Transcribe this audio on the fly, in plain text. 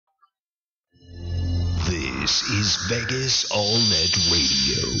This is Vegas All-Net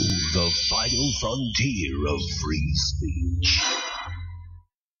Radio, the final frontier of free speech.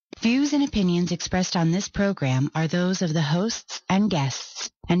 Views and opinions expressed on this program are those of the hosts and guests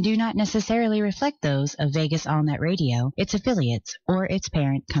and do not necessarily reflect those of Vegas All-Net Radio, its affiliates, or its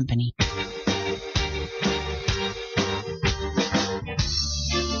parent company.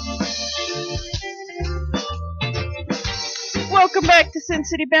 Welcome back to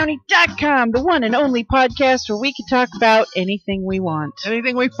SinCityBounty.com, the one and only podcast where we can talk about anything we want.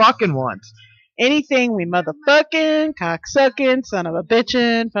 Anything we fucking want. Anything we motherfucking, cocksucking, son of a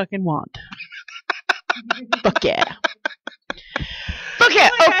bitchin' fucking want. Fuck yeah. Fuck yeah.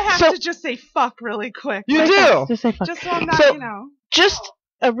 I have to just say fuck really quick. You do. Just say fuck. Just so I'm not, Just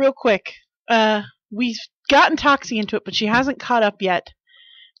real quick. We've gotten Toxie into it, but she hasn't caught up yet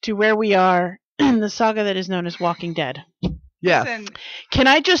to where we are in the saga that is known as Walking Dead. Yeah. Listen, Can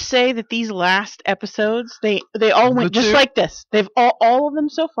I just say that these last episodes, they all went just like this. They've all of them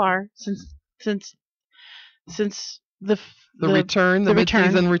so far since the return, the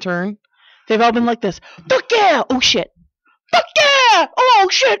mid-season return. They've all been like this. Fuck yeah! Oh shit! Fuck yeah! Oh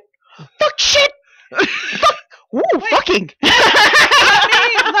shit! Fuck shit! Fuck! Ooh, fucking!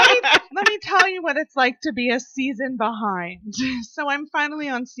 let me tell you what it's like to be a season behind. So I'm finally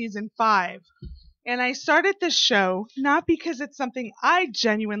on season 5. And I started this show not because it's something I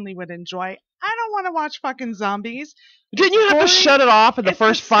genuinely would enjoy. I don't want to watch fucking zombies. Didn't you have to shut it off in the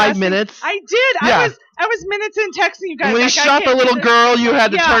first 5 minutes? I did. Yeah. I was minutes in texting you guys. When you like, shot the little girl, you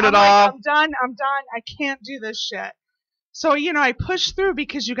had to turn it off. I'm done. I can't do this shit. So, I pushed through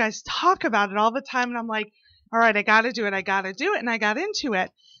because you guys talk about it all the time. And I'm like, all right, I got to do it. And I got into it.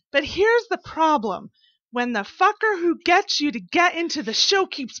 But here's the problem. When the fucker who gets you to get into the show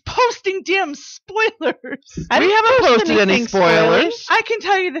keeps posting damn spoilers. We haven't posted any spoilers. I can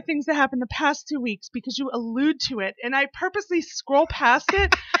tell you the things that happened the past 2 weeks because you allude to it, and I purposely scroll past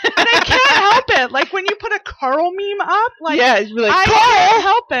it, and I can't help it. Like when you put a Carl meme up, like, yeah, it's like, I Carl! can't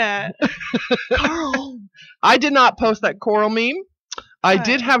help it. Carl. I did not post that coral meme. I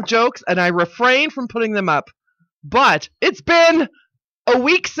did have jokes, and I refrained from putting them up. But it's been a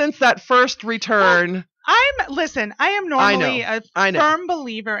week since that first return. I am normally a firm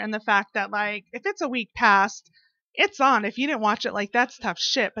believer in the fact that, like, if it's a week past, it's on. If you didn't watch it, like, that's tough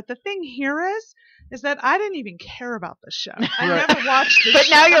shit. But the thing here is that I didn't even care about the show. I never watched the show. But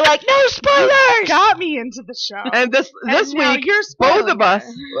now you're like, no spoilers! Got me into the show. And this week, both of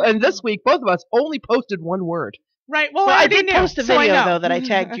us only posted one word. Right. Well, I did post a video, though, that I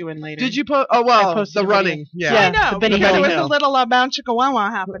tagged you in later. Did you post? Oh, well, the running. Yeah. I know. Because there was a little Bound Chicka Wow Wow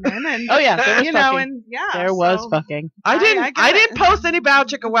happening. And, oh, yeah. There was fucking. And, yeah. There was fucking. I didn't post any Bound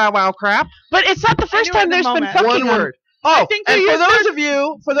Chicka Wow Wow crap. But it's not the first time there's been fucking one word. Oh, and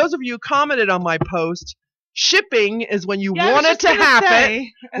for those of you who commented on my post, shipping is when you want it to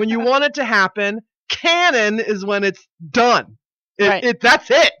happen. When you want it to happen. Canon is when it's done.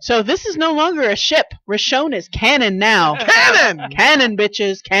 That's it. So this is no longer a ship. Rashon is canon now. Canon! Canon,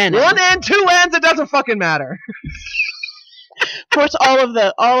 bitches, canon. 1 and 2 ends, it doesn't fucking matter. Of course, all of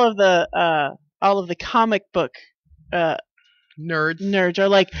the comic book nerds are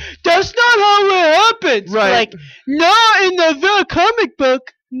like, that's not how it happens. Right. Like, not in the comic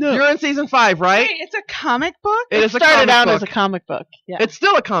book. No. You're in season 5, right? Wait, it's a comic book? It started out as a comic book. Yeah. It's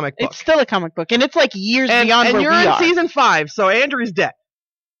still a comic book. It's still a comic book, and it's like years beyond where we are. And you're in season 5, so Andrea's dead.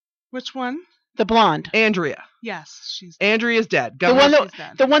 Which one? The blonde. Andrea. Yes, she's dead. Andrea's dead. The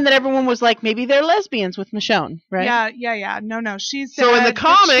one that everyone was like, maybe they're lesbians with Michonne, right? Yeah. No, she's dead. So in the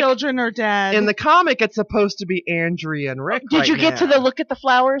comic, the children are dead. In the comic, it's supposed to be Andrea and Rick. Did you get to the look at the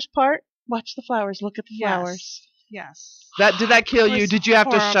flowers part? Watch the flowers. Look at the flowers. Yes. Did that kill you? Did you have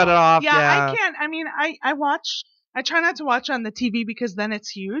to shut it off? Yeah, I can't. I mean, I try not to watch on the TV because then it's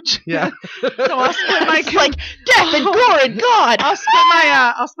huge. Yeah. So I'll split my like death and gore and God. I'll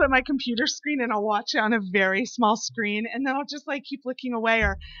split my computer screen and I'll watch it on a very small screen, and then I'll just like keep looking away.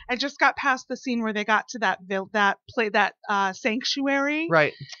 Or I just got past the scene where they got to that sanctuary.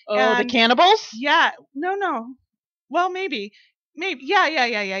 Right. Oh, the cannibals? Yeah. No. Well, maybe.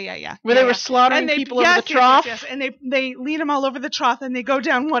 Yeah. Where they were slaughtering people over the trough? Yes. And they lead them all over the trough, and they go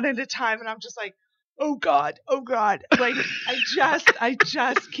down one at a time, and I'm just like, oh God. Like, I just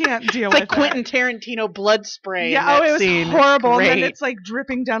can't deal with it. It's like Quentin Tarantino blood spray. Yeah, it was horrible. Great. And then it's like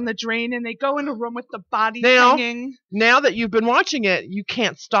dripping down the drain, and they go in a room with the body hanging. Now that you've been watching it, you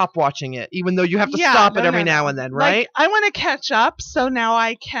can't stop watching it, even though you have to stop it every now and then, right? Like, I want to catch up, so now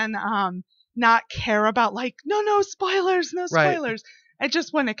I can not care about, like, no spoilers. I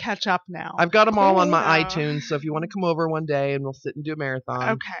just want to catch up now. I've got them all on my Cool. iTunes, so if you want to come over one day and we'll sit and do a marathon,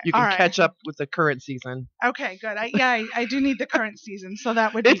 Okay, you can all right. catch up with the current season. Okay, good. I do need the current season, so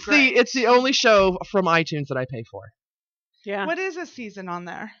that would be great. It's the only show from iTunes that I pay for. Yeah. What is a season on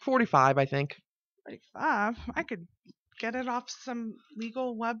there? 45, I think. 45. I could get it off some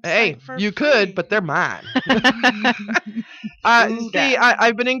legal website. Hey, for you free. could, but they're mine.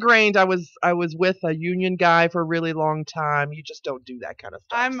 I've been ingrained. I was with a union guy for a really long time. You just don't do that kind of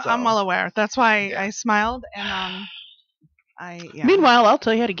stuff. I'm well aware. That's why Yeah. I smiled and yeah. Meanwhile, I'll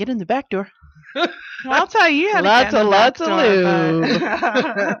tell you how to get in the back door. Well, I'll tell you how to Lots get in of- the lots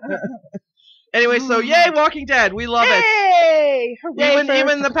back of door, Anyway, so yay, Walking Dead. We love it. Yay! Hooray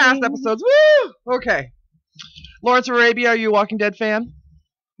Even the past episodes. Woo! Okay. Lawrence Arabia, are you a Walking Dead fan?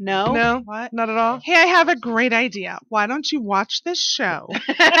 No. No, What? not at all. Hey, I have a great idea. Why don't you watch this show?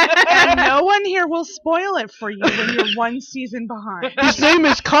 And no one here will spoil it for you when you're one season behind. His name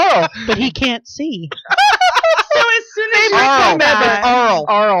is Carl, but he can't see. So as soon as you Arl. say that, Arl.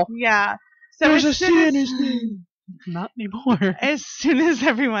 Arl. yeah. So There's a as C soon in as, his name. Not anymore. as soon as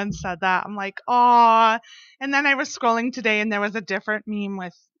everyone said that, I'm like, aw. And then I was scrolling today, and there was a different meme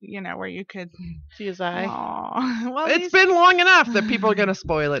with, where you could. See his eye. Aw. Well, It's been long enough that people are going to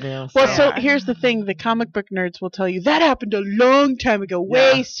spoil it now. Well, so Yeah. here's the thing: the comic book nerds will tell you that happened a long time ago,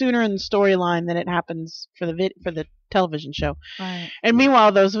 way Yeah. sooner in the storyline than it happens for the television show. Right. And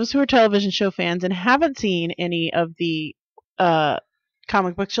meanwhile, those of us who are television show fans and haven't seen any of the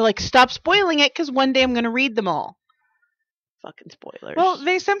comic books are like, stop spoiling it, because one day I'm going to read them all. Fucking spoilers. Well,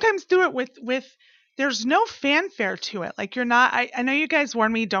 they sometimes do it with there's no fanfare to it. Like you're not. I know you guys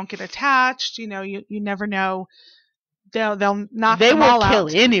warned me, don't get attached. You never know. They'll knock they them will all kill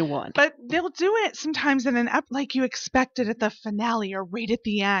out. anyone. But they'll do it sometimes in like you expect it at the finale or right at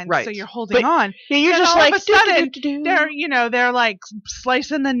the end. Right. So you're holding But- on. Yeah, you're then just all of like, a sudden, "Do-do-do-do-do." They're like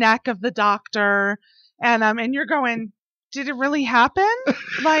slicing the neck of the doctor, and you're going, did it really happen?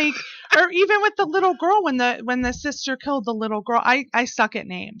 Like, or even with the little girl when the sister killed the little girl. I suck at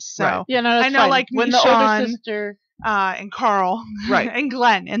names, so Right. Yeah, no, that's I know, fine. like, when the Michonne- older sister, and Carl, Right. and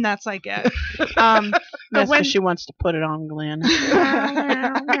Glenn, and that's like it. But that's when because she wants to put it on Glenn.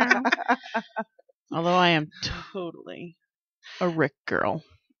 Although I am totally a Rick girl.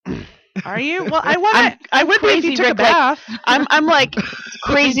 are you? Well, I would be if you crazy took a Rick, like, bath. I'm like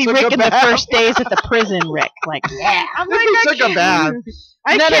crazy took Rick a in the bath. first days at the prison. Rick, like, yeah. I'm If he I took a can't- bath.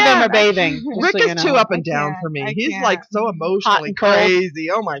 I None of them can't. are bathing. just Rick so is you know. too up and I down can't. for me. I He's can't. like so emotionally and cold.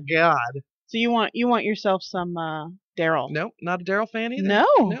 crazy. Oh my god. So you want yourself some Daryl? Nope, not a Daryl fan either. No.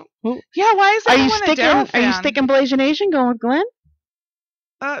 No. Who- Yeah, why is Are you everyone a sticking? Daryl Are you fan? sticking Blasian Asian going with Glenn?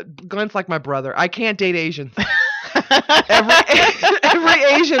 Glenn's like my brother. I can't date Asians. Every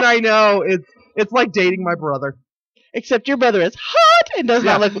Asian I know, it's like dating my brother. Except your brother is hot and does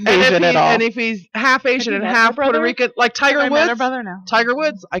not look And Asian at all. And if he's half Asian you and met half her brother? Puerto Rican, like Tiger I met her Woods. brother now. Tiger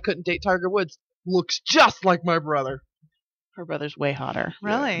Woods. I couldn't date Tiger Woods. Looks just like my brother. Her brother's way hotter.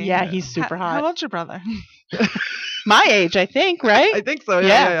 Really? Yeah, he's super How hot. old's your brother? My age, I think, right? I think so.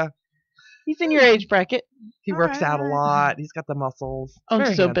 Yeah. Yeah. He's in your age bracket. He All works right, out a all right. lot. He's got the muscles. Owns Very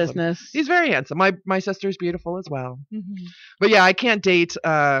his own handsome. business. He's very handsome. My sister's beautiful as well. Mhm. But yeah, I can't date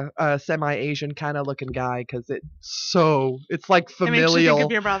a semi-Asian kind of looking guy because it's like It makes you think familial.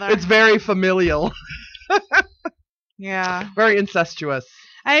 of your brother. It's very familial, Yeah. very incestuous.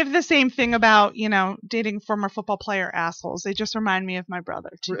 I have the same thing about, dating former football player assholes. They just remind me of my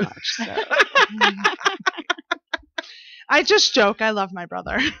brother too much. So. I just joke. I love my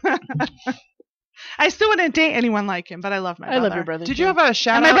brother. I still wouldn't date anyone like him, but I love my brother. I love your brother. Did too. you have a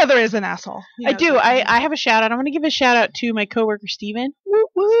shout And my out? brother is an asshole. He I knows do. it. I have a shout out. I'm going to give a shout out to my coworker Steven. Woo,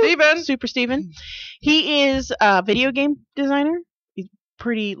 woo. Steven. Super Steven. He is a video game designer. He's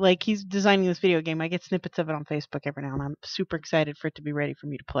pretty, he's designing this video game. I get snippets of it on Facebook every now and then. I'm super excited for it to be ready for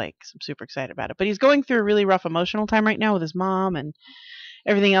me to play because I'm super excited about it. But he's going through a really rough emotional time right now with his mom and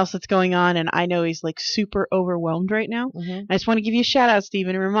everything else that's going on. And I know he's super overwhelmed right now. Mhm. I just want to give you a shout out,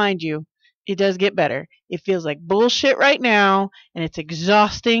 Steven, and remind you, it does get better. It feels like bullshit right now, and it's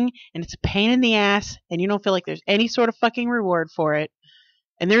exhausting, and it's a pain in the ass, and you don't feel like there's any sort of fucking reward for it.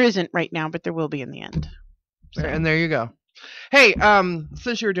 And there isn't right now, but there will be in the end. So, And there you go. Hey,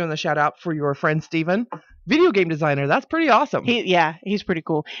 since you were doing the shout out for your friend Steven, video game designer, that's pretty awesome. he's pretty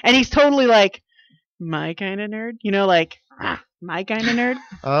cool. And he's totally like my kind of nerd. My kind of nerd.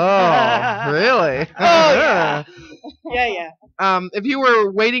 Oh, really? Oh, yeah. Yeah. If you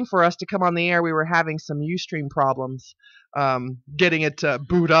were waiting for us to come on the air, we were having some Ustream problems getting it to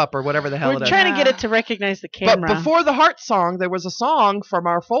boot up or whatever the hell We're it is. trying to get it to recognize the camera. But before the heart song, there was a song from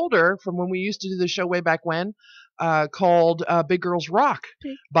our folder from when we used to do the show way back when called Big Girls Rock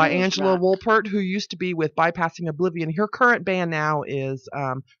by Girls Angela Rock. Wolpert, who used to be with Bypassing Oblivion. Her current band now is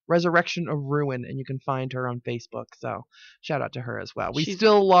Resurrection of Ruin, and you can find her on Facebook. So shout out to her as well. We She's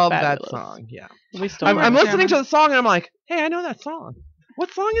still love fabulous. that song. Yeah, We still I'm love it. listening to the song and I'm like, hey, I know that song.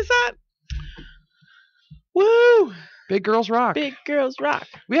 What song is that? Woo! Big Girls Rock. Big Girls Rock.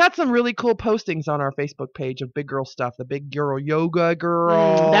 We had some really cool postings on our Facebook page of big girl stuff. The big girl yoga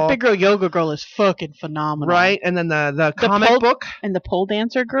girl. That big girl yoga girl is fucking phenomenal. Right? And then the comic book. And the pole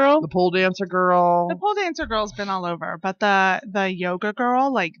dancer girl. The pole dancer girl. The pole dancer girl's been all over, but the yoga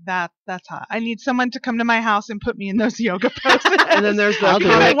girl, like that's hot. I need someone to come to my house and put me in those yoga poses. And then there's the I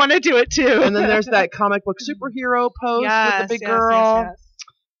comic, want to do it too. and then there's that comic book superhero pose with the big girl. Yes.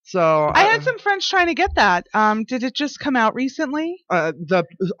 So I had some friends trying to get that. Did it just come out recently? the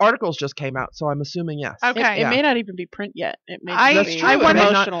articles just came out, so I'm assuming yes. Okay. It may not even be print yet. It may That's be true. a It may not-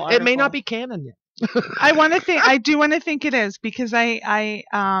 promotional It may article. not be canon yet. I do want to think it is because I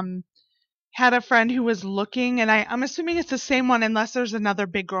had a friend who was looking, and I'm assuming it's the same one unless there's another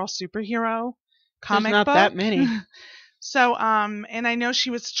big girl superhero comic not book. that many. So and I know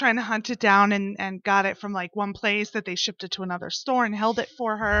she was trying to hunt it down and got it from like one place that they shipped it to another store and held it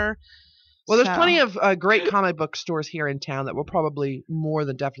for her. Well, there's So- plenty of great comic book stores here in town that will probably more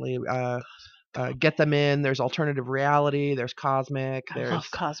than definitely get them in. There's Alternative Reality. There's Cosmic. I There's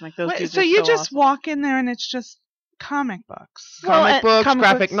love Cosmic. Those Wait, dudes so are you so just awesome. walk in there and it's just comic books. Well, comic books, comic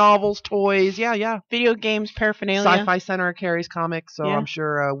graphic books. novels, toys. Yeah. Video games, paraphernalia. Sci-Fi Center carries comics, so Yeah. I'm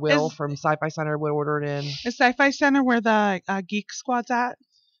sure Will Is- from Sci-Fi Center would order it in. Is Sci-Fi Center where the Geek Squad's at?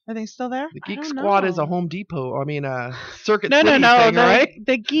 Are they still there? The I Geek don't Squad is a know. Home Depot. I mean, Circuit No, City no. thing, The, right?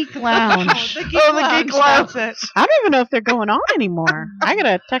 the Geek Lounge. The Geek Oh, the Lounge, Geek Lounge. that's it. I don't even know if they're going on anymore. I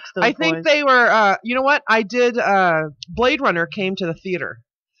gotta text those I think boys. they were. You know what? I did. Blade Runner came to the theater.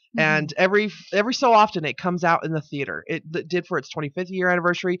 And every so often it comes out in the theater. It did for its 25th year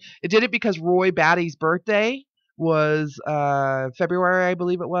anniversary. It did it because Roy Batty's birthday was February, I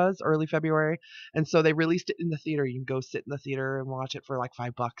believe it was, early February. And so they released it in the theater. You can go sit in the theater and watch it for like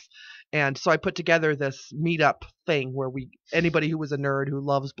 $5. And so I put together this meetup thing where anybody who was a nerd who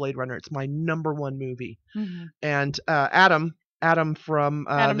loves Blade Runner, it's my number one movie. Mhm. And Adam from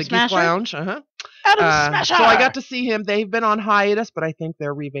Adam the Smasher? Geek Lounge, Adam Smasher! so I got to see him. They've been on hiatus, but I think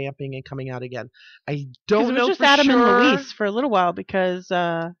they're revamping and coming out again. I 'Cause don't it was know just for Adam sure. and Luis for a little while because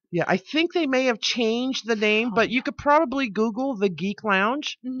Yeah, I think they may have changed the name, but you could probably Google the Geek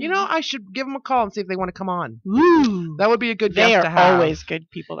Lounge. You know, I should give them a call and see if they want to come on. ooh, That would be a good they guest are to have. always good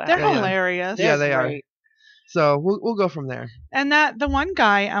people to They're have. Yeah. hilarious. Yeah, they are. great. So we'll go from there. And the one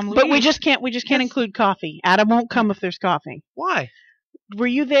guy, But we Luis, just can't Yes. include coffee. Adam won't come if there's coffee. Why? Were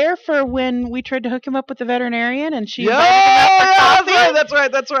you there for when we tried to hook him up with the veterinarian and she Yeah, invited him out for coffee? that's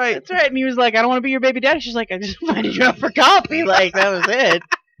right. That's right. That's right. And he was like, I don't want to be your baby daddy. She's like, I just invited you out for coffee. Like, that was it.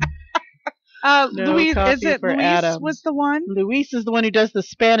 No Luis, coffee is it for Luis Adam. was the one? Luis is the one who does the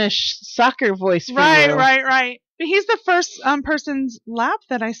Spanish soccer voice for Right. you. But he's the first person's lap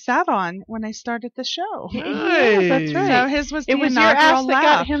that I sat on when I started the show. Yes, that's Nice. right. So his was the It was your inaugural ass that lap.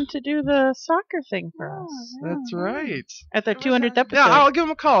 got him to do the soccer thing for us That's right. at the It was 200th a- episode. Yeah, I'll give them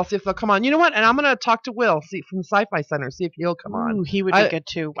a call, see if they'll come on. You know what? And I'm gonna talk to Will, see from the Sci-Fi Center, see if he'll come on. Ooh, he would be I- good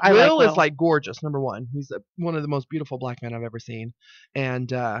too. Will is like gorgeous. Number one, he's one of the most beautiful black men I've ever seen,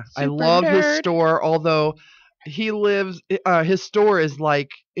 and I Super love his nerd. store. Although he lives, his store is like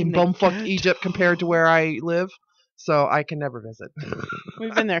in In the bumfuck ghetto. Egypt compared to where I live, so I can never visit.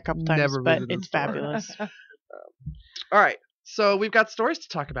 We've been there a couple times, Never but visited it's the store. fabulous. All right, so we've got stories to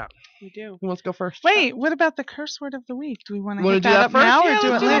talk about. We do. Who wants to go first? Wait, what about the curse word of the week? Do we want to Wanna hit do that that up first? now Yeah, or do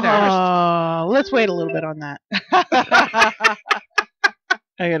let's it do that later? first. Let's wait a little bit on that.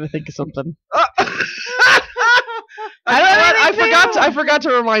 I gotta think of something. I forgot to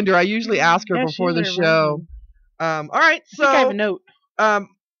remind her. I usually ask her Yeah, before the she's show. All right, I think I have a so note.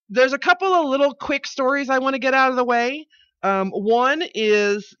 there's a couple of little quick stories I want to get out of the way. One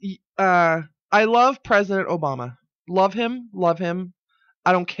is I love President Obama. Love him.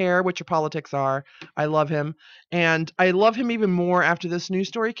 I don't care what your politics are. I love him. And I love him even more after this news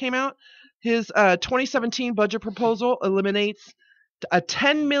story came out. His 2017 budget proposal eliminates a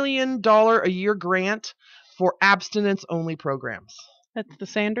 $10 million a year grant for abstinence-only programs. That's the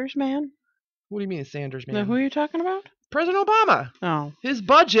Sanders man? What do you mean, Sanders Now, man? who are you talking about? President Obama. Oh. His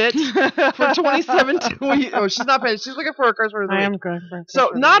budget for 2017. Oh, she's not paying. She's looking for a curse word of the I week. am going for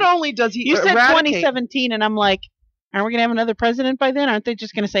So not only does he You said eradicate, 2017, and I'm like, Aren't we going to have another president by then? Aren't they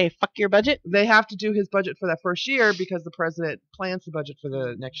just going to say, fuck your budget? They have to do his budget for that first year because the president plans the budget for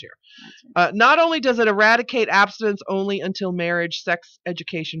the next year. Not only does it eradicate abstinence only until marriage sex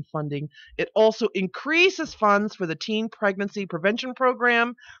education funding, it also increases funds for the Teen Pregnancy Prevention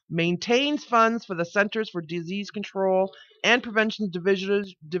Program, maintains funds for the Centers for Disease Control and Prevention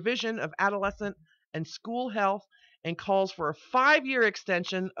Division of Adolescent and School Health, and calls for a 5-year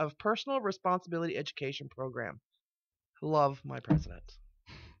extension of Personal Responsibility Education Program. Love my president.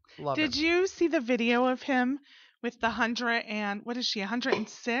 Love him. Did you see the video of him with the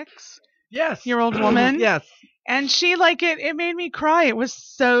 106 Yes. year old woman? Yes. And she it made me cry. It was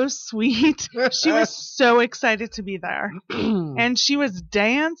so sweet. She was so excited to be there. And she was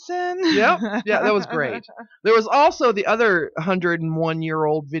dancing. Yep. Yeah, that was great. There was also the other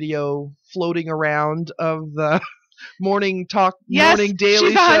 101-year-old video floating around of the morning daily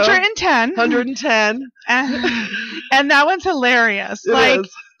she's show. 110. 110. And that one's hilarious. It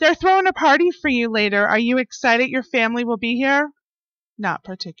is. They're throwing a party for you later. Are you excited your family will be here? Not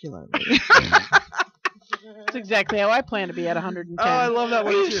particularly. That's exactly how I plan to be at 110. Oh, I love that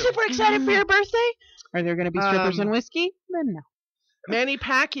one Are you too. super excited for your birthday? Are there going to be strippers and whiskey? Then no. Manny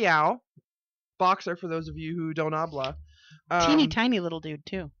Pacquiao, boxer for those of you who don't habla. Teeny tiny little dude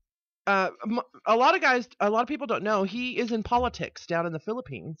too. A lot of people don't know he is in politics down in the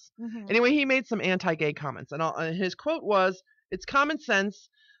Philippines. Mm-hmm. Anyway, he made some anti-gay comments, and his quote was, "It's common sense.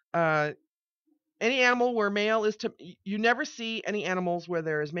 Any animal where male is to you never see any animals where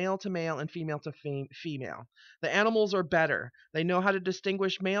there is male to male and female to female. The animals are better. They know how to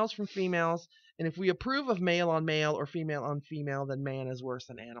distinguish males from females, and if we approve of male on male or female on female, then man is worse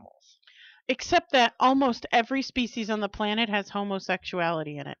than animals." Except that almost every species on the planet has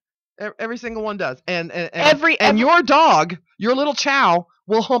homosexuality in it. Every single one does. And your dog, your little chow,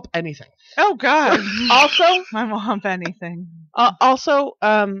 will hump anything. Oh, God. Also, I won't hump anything.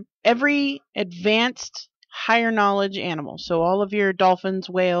 Every advanced, higher knowledge animal, so all of your dolphins,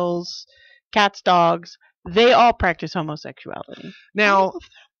 whales, cats, dogs, they all practice homosexuality. Now,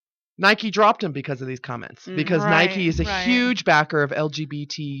 Nike dropped him because of these comments. Because Nike is a huge backer of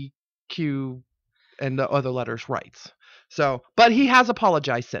LGBTQ and the other letters rights. So, but he has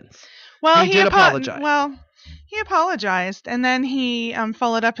apologized since. Well, he did apologize. Well, he apologized, and then he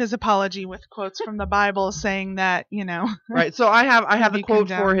followed up his apology with quotes from the Bible saying that, Right. So I have the quote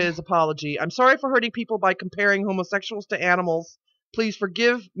condemned. for his apology. "I'm sorry for hurting people by comparing homosexuals to animals. Please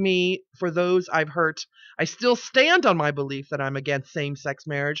forgive me for those I've hurt. I still stand on my belief that I'm against same-sex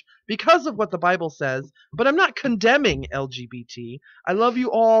marriage because of what the Bible says, but I'm not condemning LGBT. I love you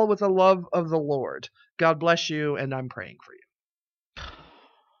all with the love of the Lord. God bless you, and I'm praying for you."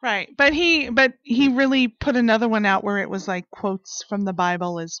 Right, but he really put another one out where it was like quotes from the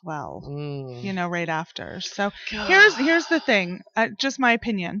Bible as well, right after. So here's the thing, just my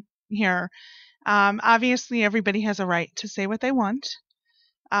opinion here. Obviously, everybody has a right to say what they want,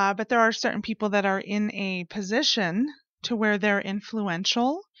 but there are certain people that are in a position to where they're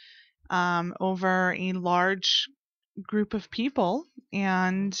influential over a large group of people,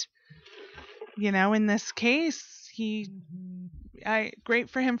 and in this case, great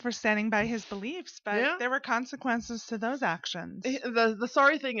for him for standing by his beliefs, but there were consequences to those actions. The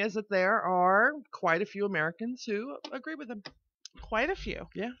sorry thing is that there are quite a few Americans who agree with him. Quite a few.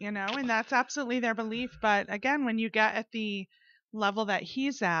 Yeah. And that's absolutely their belief. But again, when you get at the level that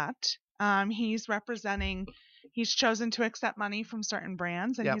he's at, he's chosen to accept money from certain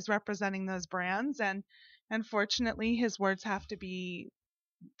brands, and he's representing those brands. And unfortunately, his words have to be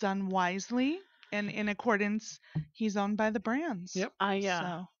done wisely. And in accordance, he's owned by the brands. Yep.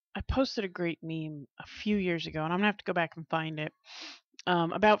 I posted a great meme a few years ago, and I'm going to have to go back and find it,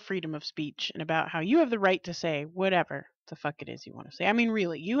 about freedom of speech and about how you have the right to say whatever the fuck it is you want to say. I mean,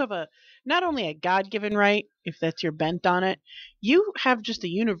 really, you have not only a God-given right, if that's your bent on it, you have just a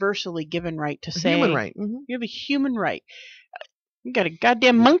universally given right to say. Human right. Mm-hmm. You have a human right. You got a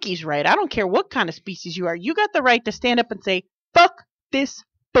goddamn monkey's right. I don't care what kind of species you are. You got the right to stand up and say, fuck this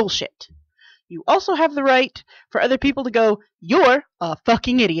bullshit. You also have the right for other people to go, you're a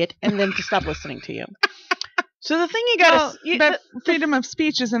fucking idiot, and then to stop listening to you. So the thing but freedom of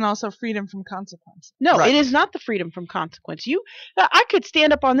speech isn't also freedom from consequence. No, It is not the freedom from consequence. I could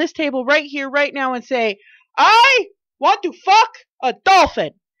stand up on this table right here, right now, and say, I want to fuck a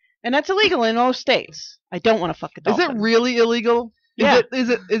dolphin. And that's illegal in most states. I don't want to fuck a dolphin. Is it really illegal? Yeah. Is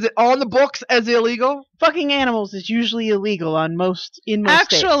it on the books as illegal? Fucking animals is usually illegal in most states.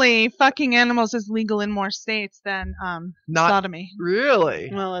 Actually, fucking animals is legal in more states than sodomy. Really?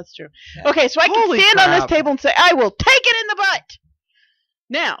 Well, that's true. Yeah. Okay, so I can stand on this table and say, I will take it in the butt.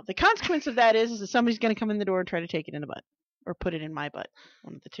 Now, the consequence of that is that somebody's going to come in the door and try to take it in the butt. Or put it in my butt.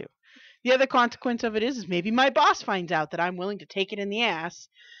 One of the two. The other consequence of it is maybe my boss finds out that I'm willing to take it in the ass.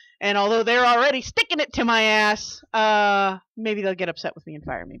 And although they're already sticking it to my ass, maybe they'll get upset with me and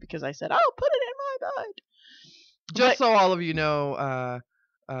fire me because I said, "I'll put it in my butt." Just so all of you know,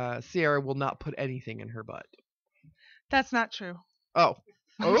 Sierra will not put anything in her butt. That's not true. Oh.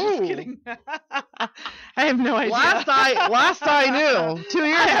 I'm just kidding. I have no idea. Last I knew, 2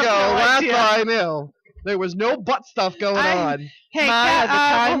 years ago, I knew, there was no butt stuff going on. Hey, the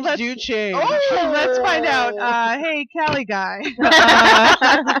times do change. Let's find out. Hey, Cali guy.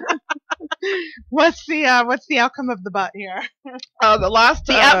 What's the outcome of the butt here?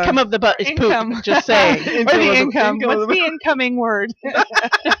 The outcome of the butt is income. poop. Just saying. Or the income. What's the incoming word?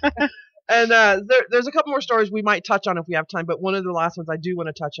 And there's a couple more stories we might touch on if we have time, but one of the last ones I do want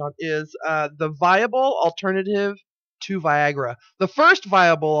to touch on is the viable alternative to Viagra. The first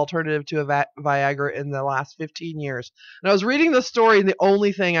viable alternative to Viagra in the last 15 years. And I was reading the story and the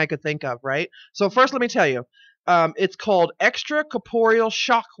only thing I could think of, right? So first let me tell you, it's called extracorporeal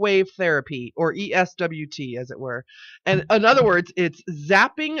shockwave therapy, or ESWT, as it were. And in other words, it's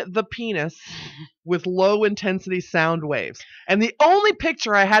zapping the penis with low-intensity sound waves. And the only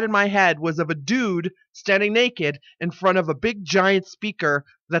picture I had in my head was of a dude standing naked in front of a big giant speaker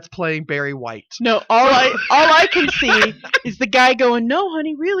that's playing Barry White. No, all I can see is the guy going, "No,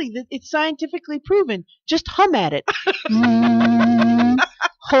 honey, really, it's scientifically proven. Just hum at it."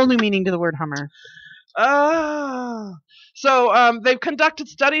 Whole new meaning to the word hummer. So they've conducted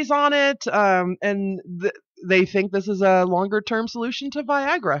studies on it, and they think this is a longer-term solution to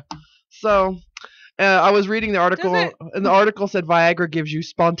Viagra. So I was reading the article, and the article said Viagra gives you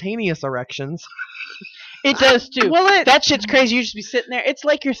spontaneous erections. It does too. Well, that shit's crazy. You just be sitting there. It's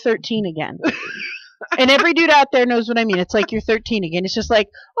like you're 13 again. And every dude out there knows what I mean. It's like you're 13 again. It's just like,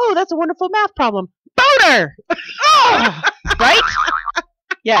 oh, that's a wonderful math problem. Boner! Oh! Right?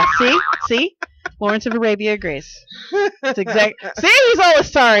 Yeah, see? Lawrence of Arabia agrees. That's exact. See, he's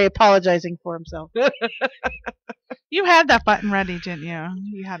always sorry, apologizing for himself. You had that button ready, didn't you?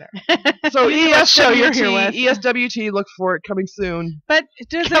 You had it. So ESWT, ESWT, look for it coming soon. But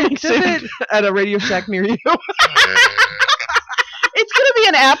does it at a Radio Shack near you? It's going to be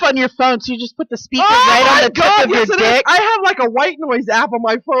an app on your phone, so you just put the speaker right on the tip of your dick. I have like a white noise app on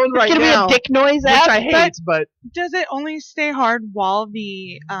my phone right now. It's going to be a dick noise app? Which I hate, but... Does it only stay hard while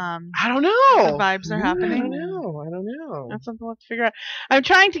the I don't know. The vibes are happening? I don't know. That's something we'll have to figure out. I'm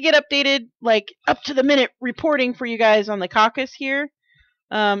trying to get updated, like, up-to-the-minute reporting for you guys on the caucus here.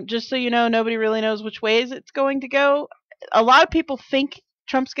 Just so you know, nobody really knows which ways it's going to go. A lot of people think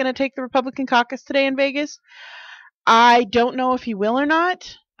Trump's going to take the Republican caucus today in Vegas. I don't know if he will or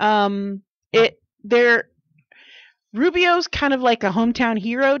not. Rubio's kind of like a hometown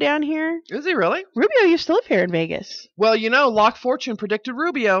hero down here. Is he really? Rubio used to live here in Vegas. Well, you know, Lock Fortune predicted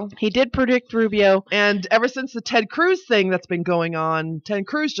Rubio. He did predict Rubio. And ever since the Ted Cruz thing that's been going on, Ted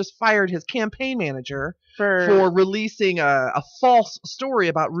Cruz just fired his campaign manager for releasing a false story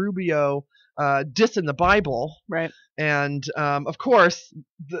about Rubio dissing the Bible. Right. And, of course,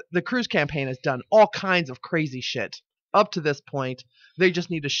 the Cruz campaign has done all kinds of crazy shit up to this point. They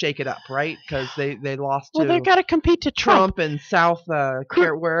just need to shake it up, right? Because they lost to... Well, they've got to compete to Trump. And South,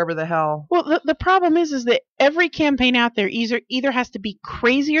 wherever the hell. Well, the problem is that every campaign out there either has to be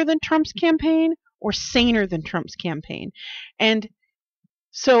crazier than Trump's campaign or saner than Trump's campaign. And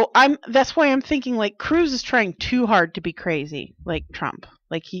so that's why I'm thinking, like, Cruz is trying too hard to be crazy like Trump.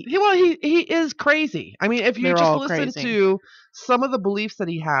 Like he is crazy. I mean, if you just listen to some of the beliefs that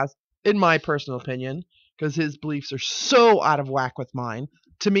he has, in my personal opinion, because his beliefs are so out of whack with mine,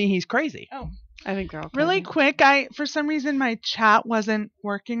 to me, he's crazy. Oh, I think they're all crazy. Really quick, for some reason my chat wasn't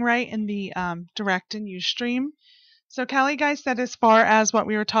working right in the direct and use stream. So Callie Guy said, as far as what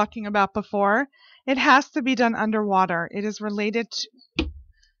we were talking about before, it has to be done underwater. It is related to...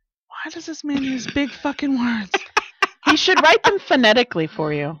 Why does this man use big fucking words? He should write them phonetically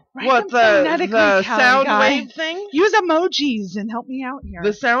for you. The sound wave thing? Use emojis and help me out here.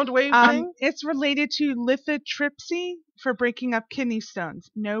 The sound wave thing? It's related to lithotripsy for breaking up kidney stones.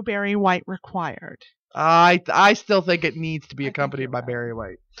 No Barry White required. I still think it needs to be accompanied by Barry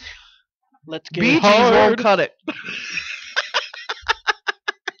White. Let's get Bee Gees won't cut it.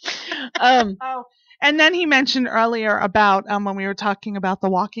 And then he mentioned earlier about when we were talking about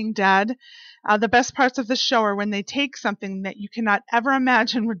The Walking Dead, the best parts of the show are when they take something that you cannot ever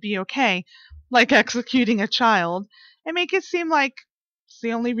imagine would be okay, like executing a child, and make it seem like it's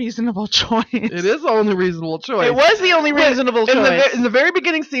the only reasonable choice. It is the only reasonable choice. It was the only reasonable choice. In the very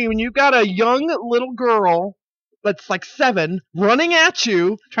beginning scene, when you've got a young little girl that's like 7 running at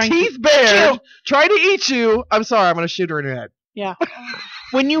you, Trying teeth to bared, kill. trying to eat you. I'm sorry, I'm going to shoot her in the head. Yeah.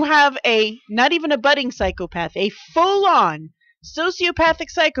 When you have not even a budding psychopath, a full-on sociopathic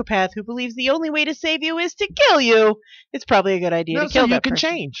psychopath who believes the only way to save you is to kill you, it's probably a good idea to kill that person.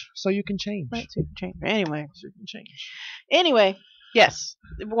 So you can change. Right, so you can change. Anyway. So you can change. Anyway, yes.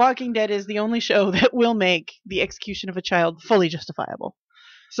 Walking Dead is the only show that will make the execution of a child fully justifiable.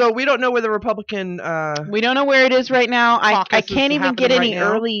 So we don't know where the Republican we don't know where it is right now. I caucus can't is even get happening any right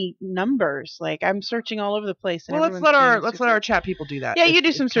now. early numbers. Like, I'm searching all over the place. And Well, let's let our chat people do that. Yeah, you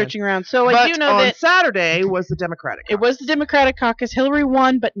do some searching around. So but I do know on that Saturday was the Democratic caucus. It was the Democratic caucus. Hillary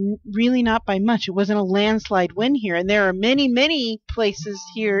won, but really not by much. It wasn't a landslide win here. And there are many, many places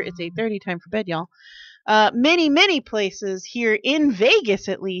here. It's 8:30, time for bed, y'all. Many, many places here in Vegas,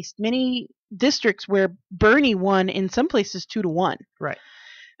 at least, many districts where Bernie won, in some places 2-1. Right.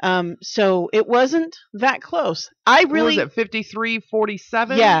 So it wasn't that close. What was it,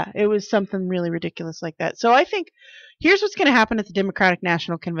 53-47? Yeah, it was something really ridiculous like that. So I think here's what's going to happen at the Democratic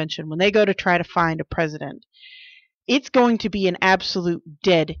National Convention when they go to try to find a president. It's going to be an absolute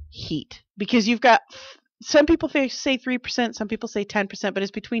dead heat because you've got some people say 3%, some people say 10%, but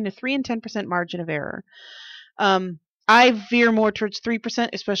it's between a 3 and 10% margin of error. I veer more towards 3%,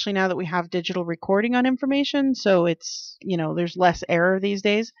 especially now that we have digital recording on information. So it's, there's less error these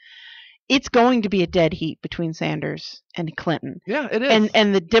days. It's going to be a dead heat between Sanders and Clinton. Yeah, it is.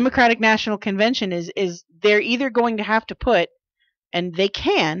 And the Democratic National Convention is they're either going to have to put, and they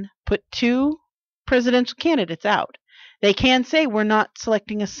can put 2 presidential candidates out. They can say we're not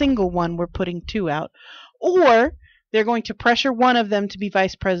selecting a single one, we're putting 2 out. Or they're going to pressure one of them to be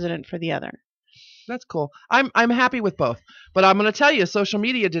vice president for the other. That's cool. I'm happy with both. But I'm going to tell you, social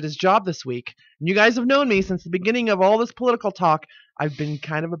media did its job this week. And you guys have known me since the beginning of all this political talk. I've been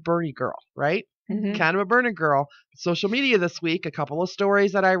kind of a Bernie girl, right? Mm-hmm. Kind of a Bernie girl. Social media this week, a couple of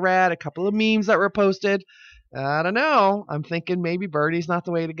stories that I read, a couple of memes that were posted. I don't know. I'm thinking maybe Bernie's not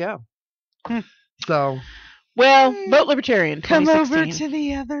the way to go. So... Well, vote Libertarian. Come over to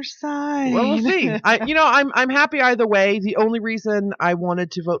the other side. Well, we'll see. I'm happy either way. The only reason I wanted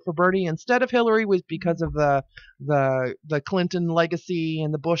to vote for Bernie instead of Hillary was because of the Clinton legacy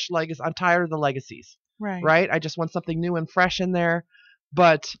and the Bush legacy. I'm tired of the legacies. Right. I just want something new and fresh in there.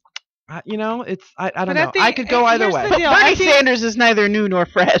 But I don't know. I could go either way. But Bernie Sanders is neither new nor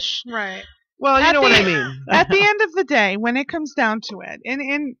fresh. Right. Well, you know what I mean. At the end of the day, when it comes down to it,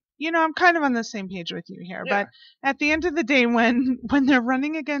 and I'm kind of on the same page with you here, Yeah. but at the end of the day, when they're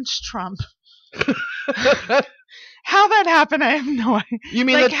running against Trump, how that happened, I have no idea. You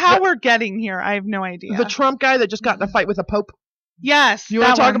mean how we're getting here? I have no idea. The Trump guy that just got in a fight with a pope? Yes. You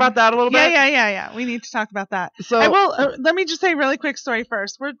want to talk about that a little bit? Yeah. We need to talk about that. So I will. Let me just say a really quick story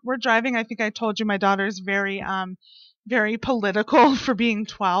first. We're driving. I think I told you my daughter is very very political for being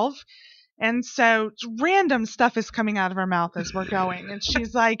 12. And so random stuff is coming out of her mouth as we're going. And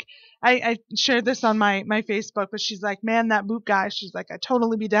she's like, I shared this on my Facebook, but she's like, man, that boot guy. She's like, I'd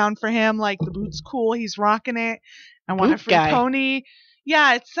totally be down for him. Like, the boot's cool. He's rocking it. I want a free pony.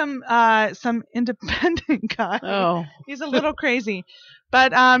 Yeah, it's some independent guy. Oh. He's a little crazy.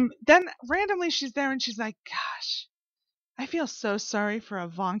 But then randomly she's there and she's like, gosh, I feel so sorry for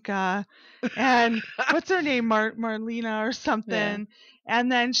Ivanka and what's her name, Marlena or something. Yeah.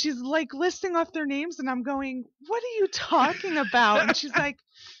 And then she's like listing off their names and I'm going, what are you talking about? And she's like,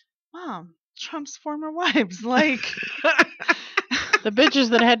 Mom, Trump's former wives, like the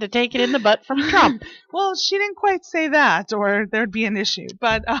bitches that had to take it in the butt from Trump. Well, she didn't quite say that or there'd be an issue.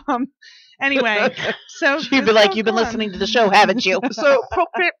 But anyway, so you'd be like, you've been listening to the show, haven't you? So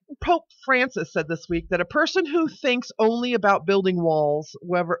Pope Francis said this week that a person who thinks only about building walls,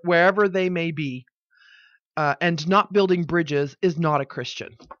 wherever they may be, and not building bridges is not a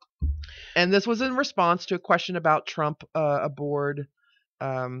Christian. And this was in response to a question about Trump aboard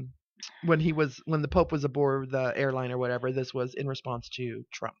when the Pope was aboard the airline or whatever. This was in response to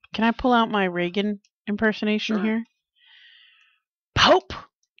Trump. Can I pull out my Reagan impersonation here? Pope,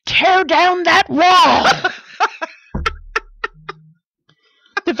 tear down that wall.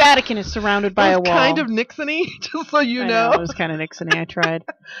 The Vatican is surrounded by a wall. Kind of Nixon-y, just so you know. It was kind of Nixon-y. I tried.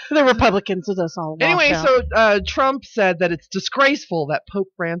 The Republicans with us all. Anyway, so Trump said that it's disgraceful that Pope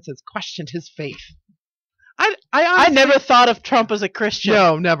Francis questioned his faith. I never thought of Trump as a Christian.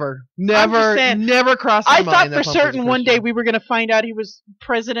 No, never crossed my mind. I thought for certain one day we were going to find out he was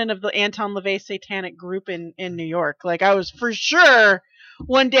president of the Anton LaVey Satanic Group in New York. Like, I was for sure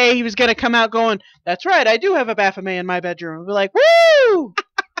one day he was going to come out going, that's right, I do have a Baphomet in my bedroom. We're like, woo!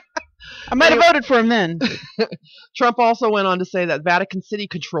 I might have voted for him then. Trump also went on to say that Vatican City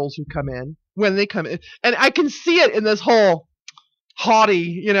controls who come in, when they come in. And I can see it in this whole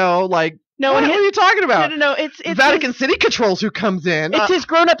haughty, like, No, what are you talking about? No. It's Vatican City controls who comes in. It's his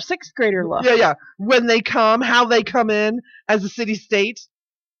grown-up 6th grader look. Yeah. When they come, how they come in as a city-state.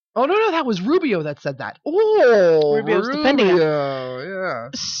 Oh, no, that was Rubio that said that. Oh, Rubio's defending him. Yeah.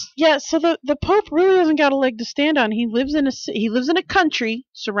 Yeah, so the Pope really hasn't got a leg to stand on. He lives in a country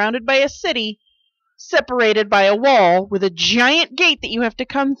surrounded by a city, separated by a wall with a giant gate that you have to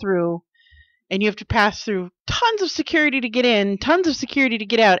come through, and you have to pass through tons of security to get in, tons of security to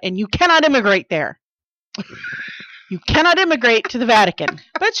get out, and you cannot immigrate there. You cannot immigrate to the Vatican.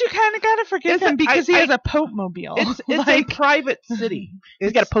 But you kind of got to forgive him because he has a Pope mobile. It's a private city.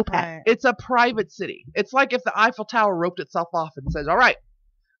 He's got a Pope hat. It's a private city. It's like if the Eiffel Tower roped itself off and says, "All right,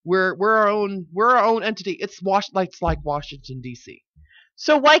 we're our own entity." It's like Washington D.C.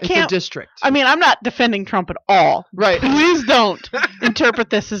 So why It's can't a district? I mean, I'm not defending Trump at all. Right. Please don't interpret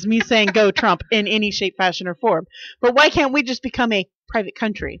this as me saying go Trump in any shape, fashion, or form. But why can't we just become a private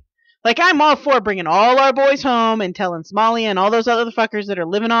country? Like, I'm all for bringing all our boys home and telling Somalia and all those other fuckers that are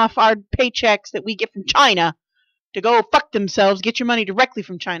living off our paychecks that we get from China to go fuck themselves. Get your money directly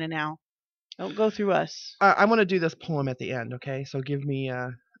from China now. Don't go through us. I want to do this poem at the end, okay? So give me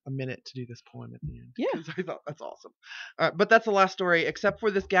a minute to do this poem at the end. Yeah. 'Cause I thought that's awesome. But that's the last story, except for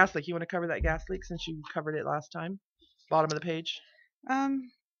this gas leak. You want to cover that gas leak since you covered it last time? Bottom of the page.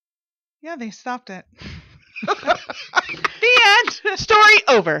 Yeah, they stopped it. The end. Story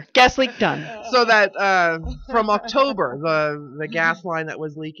over. Gas leak done. So that from October, the gas line that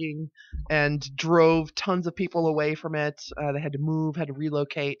was leaking and drove tons of people away from it. They had to move, had to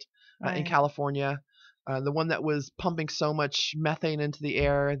relocate in Right. California. The one that was pumping so much methane into the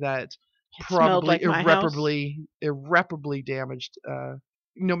air that It smelled probably like my house. irreparably damaged.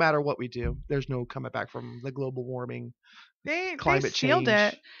 No matter what we do, there's no coming back from the global warming. They Climate sealed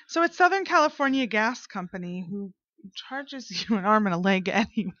change. it. So it's Southern California Gas Company who charges you an arm and a leg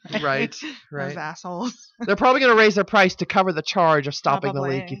anyway. Right, Those right. assholes. They're probably going to raise their price to cover the charge of stopping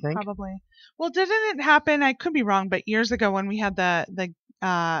Probably, the leak. You think? Probably. Well, didn't it happen? I could be wrong, but years ago when we had the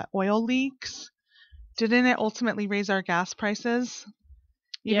oil leaks, didn't it ultimately raise our gas prices?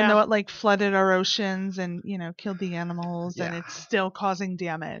 Even though it flooded our oceans and killed the animals, and it's still causing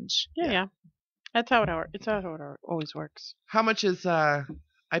damage. Yeah. That's how it always works. How much is I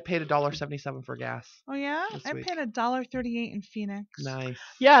paid $1.77 for gas. Oh yeah, This I week. paid $1.38 in Phoenix. Nice.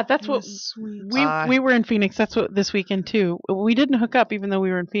 Yeah, that's It what was sweet. we were in Phoenix. That's what this weekend too. We didn't hook up even though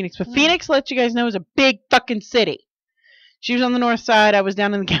we were in Phoenix. But Yeah. Phoenix, let you guys know, is a big fucking city. She was on the north side. I was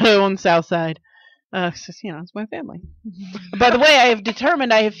down in the ghetto on the south side. It's my family. By the way,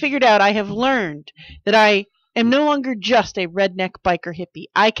 I have figured out, I have learned that I am no longer just a redneck biker hippie.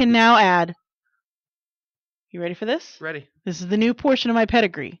 I can now add. You ready for this? Ready. This is the new portion of my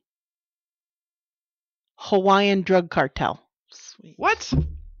pedigree. Hawaiian drug cartel. Sweet. What?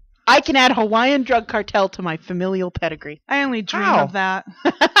 I can add Hawaiian drug cartel to my familial pedigree. I only dream How? of that.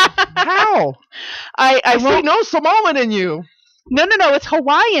 How? I see won't. no Samoan in you. No, it's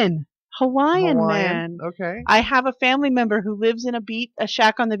Hawaiian. Hawaiian, man. Okay. I have a family member who lives in a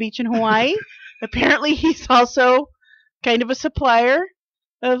shack on the beach in Hawaii. Apparently, he's also kind of a supplier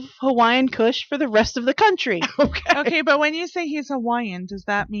of Hawaiian Kush for the rest of the country. Okay. Okay, but when you say he's Hawaiian, does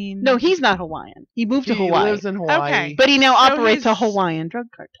that mean No, he's not Hawaiian. He moved to He Hawaii. lives in Hawaii. Okay. But he now So operates a he's- Hawaiian drug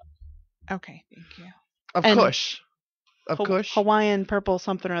cartel. Okay, thank you. Of and- Kush. Of Kush. Hawaiian purple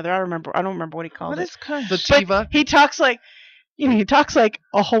something or other. I don't remember what he called What it. is Kush? Sativa. He talks like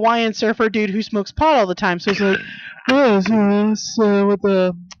a Hawaiian surfer dude who smokes pot all the time. So he's like, with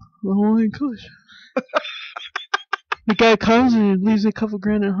the Hawaiian Kush. The guy comes and leaves a couple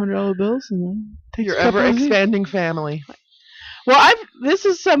grand in $100 bills and then takes Your a couple ever of these. expanding family. Well, this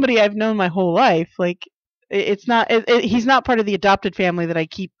is somebody I've known my whole life. Like, it's not. He's not part of the adopted family that I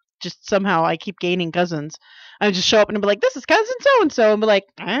keep. Just somehow I keep gaining cousins. I just show up and be like, "This is cousin so and so," and be like,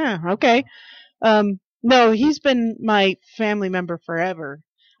 okay." No, he's been my family member forever.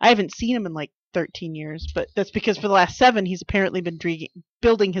 I haven't seen him in like 13 years, but that's because for the last 7, he's apparently been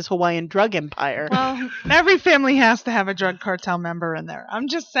building his Hawaiian drug empire. Well, every family has to have a drug cartel member in there. I'm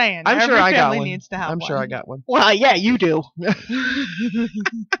just saying. I'm sure every I got family one. needs to have I'm one. sure I got one. Well, yeah, you do.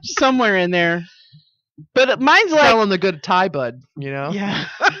 Somewhere in there. But mine's like, Selling the good Thai bud, yeah.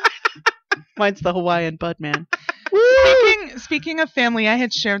 Mine's the Hawaiian bud man. Speaking of family, I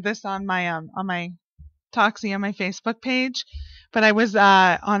had shared this on my Toxie on my Facebook page, but I was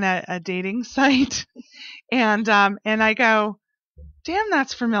on a dating site, and I go, damn,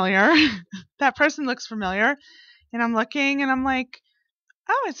 that's familiar. That person looks familiar, and I'm looking, and I'm like,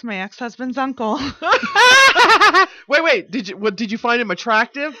 Oh, it's my ex-husband's uncle. Wait. Did you find him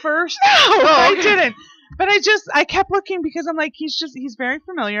attractive first? No, I okay. didn't. But I kept looking because I'm like, he's very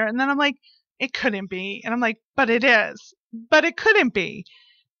familiar. And then I'm like, it couldn't be. And I'm like, but it is. But it couldn't be.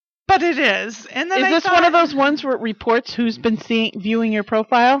 But it is. And then Is this one of those ones where it reports who's been viewing your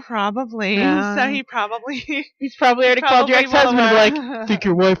profile? Probably. Yeah. So He's probably already called your ex-husband and be like, I think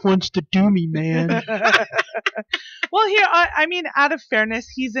your wife wants to do me, man. Well, here, I mean, out of fairness,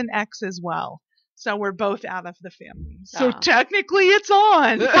 he's an ex as well. So we're both out of the family. So technically it's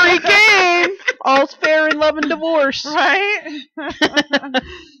on. Free game. All's fair in love and divorce. Right?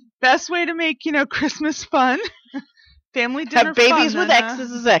 Best way to make, Christmas fun. Family dinner Have babies fun, with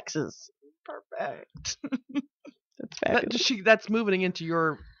exes as exes. Perfect. That's fabulous. That's moving into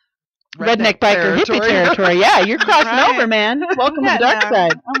your redneck biker hippie territory. Yeah, you're crossing over, man. Welcome to the dark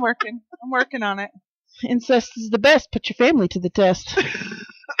side. I'm working on it. Incest is the best. Put your family to the test.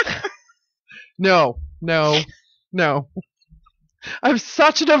 No. I have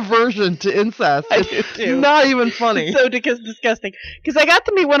such an aversion to incest. I do too. Not even funny. It's so disgusting. Because I got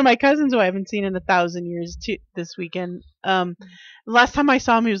to meet one of my cousins who I haven't seen in 1,000 years this weekend. Last time I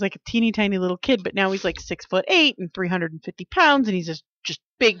saw him, he was like a teeny tiny little kid, but now he's like 6'8" and 350 pounds, and he's just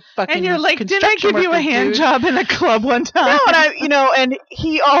big fucking. And you're like, did I give you a hand job in a club one time? No, and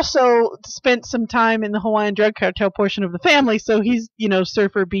he also spent some time in the Hawaiian drug cartel portion of the family, so he's,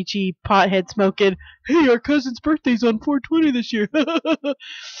 surfer, beachy, pothead smoking. Hey, our cousin's birthday's on 4/20 this year.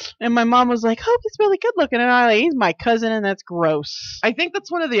 And my mom was like, oh, he's really good looking. And I'm like, he's my cousin, and that's gross. I think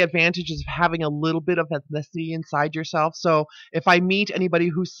that's one of the advantages of having a little bit of ethnicity inside yourself. So if I meet anybody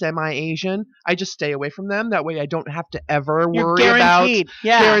who's semi-Asian, I just stay away from them. That way I don't have to ever worry about.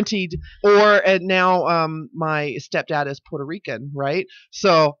 Guaranteed. Or now my stepdad is Puerto Rican, right?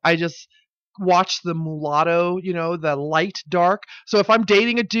 So I just watch the mulatto, the light dark. So if I'm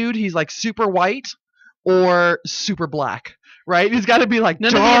dating a dude, he's like super white or super black, right? He's got to be like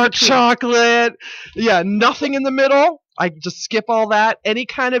dark chocolate. Yeah, nothing in the middle. I just skip all that. Any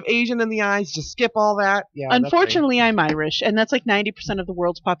kind of Asian in the eyes, just skip all that. Yeah. Unfortunately, I'm Irish, and that's like 90% of the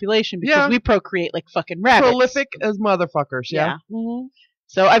world's population because we procreate like fucking rabbits. Prolific as motherfuckers. Yeah. Mm-hmm.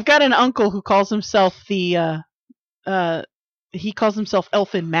 So I've got an uncle who calls himself he calls himself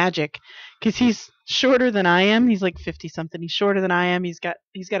Elfin Magic because he's shorter than I am. He's like 50 something. He's shorter than I am. He's got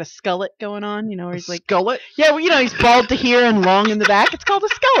a skullet going on, where he's like skullet. Yeah, well, he's bald to here and long in the back. It's called a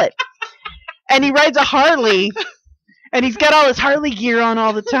skullet. And he rides a Harley. And he's got all his Harley gear on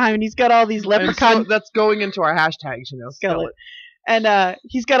all the time, and he's got all these leprechaun. So that's going into our hashtags, skullet. And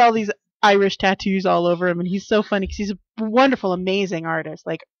he's got all these Irish tattoos all over him, and he's so funny because he's a wonderful, amazing artist.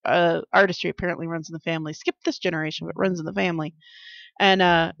 Like artistry apparently runs in the family. Skip this generation, but runs in the family.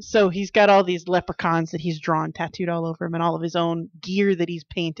 And so he's got all these leprechauns that he's drawn tattooed all over him, and all of his own gear that he's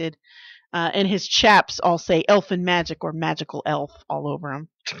painted. And his chaps all say "Elfin Magic" or "Magical Elf" all over him.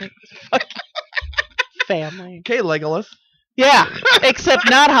 Family. Okay, Legolas. Yeah, except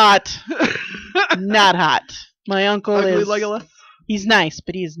not hot. Not hot. My uncle Ugly is Legolas. He's nice,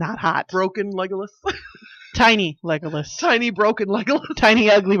 but he is not hot. Broken Legolas. Tiny Legolas. Tiny broken Legolas.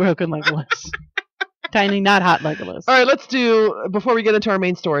 Tiny ugly broken Legolas. Tiny not hot Legolas. All right, let's do, before we get into our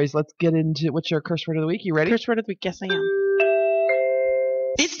main stories, let's get into, what's your curse word of the week? You ready? Curse word of the week, yes I am.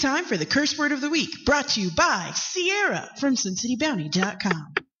 It's time for the curse word of the week, brought to you by Sierra from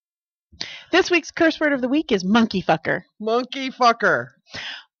SinCityBounty.com. This week's curse word of the week is monkey fucker. Monkey fucker.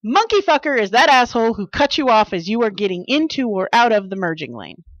 Monkey fucker is that asshole who cuts you off as you are getting into or out of the merging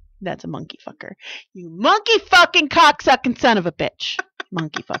lane. That's a monkey fucker. You monkey fucking cocksucking son of a bitch.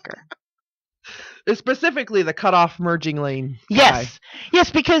 Monkey fucker. It's specifically the cutoff merging lane guy.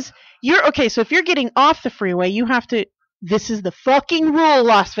 Yes, because so if you're getting off the freeway, you have to, this is the fucking rule,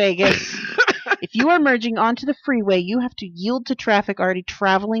 Las Vegas. If you are merging onto the freeway, you have to yield to traffic already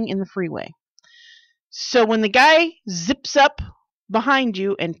traveling in the freeway. So when the guy zips up behind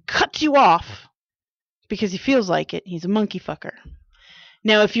you and cuts you off because he feels like it, he's a monkey fucker.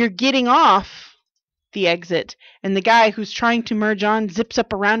 Now, if you're getting off the exit and the guy who's trying to merge on zips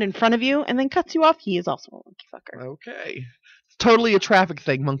up around in front of you and then cuts you off, he is also a monkey fucker. Okay. It's totally a traffic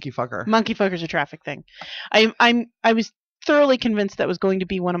thing, monkey fucker. Monkey fucker's a traffic thing. I was thoroughly convinced that was going to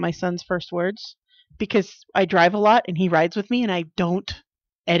be one of my son's first words because I drive a lot and he rides with me and I don't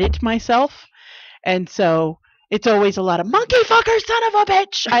edit myself. And so it's always a lot of monkey fucker, son of a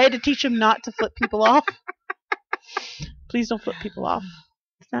bitch. I had to teach him not to flip people off. Please don't flip people off.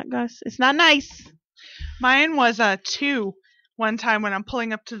 It's not, Gus. It's not nice. Mine was 2 one time when I'm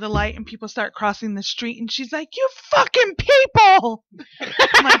pulling up to the light and people start crossing the street, and she's like, "You fucking people!"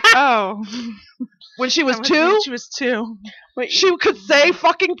 I'm like, "Oh." When she was That 2? when she was 2. Wait, She could say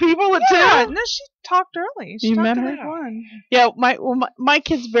fucking people at Yeah, 2? no, she talked early. She You talked met at her? like 1. yeah, my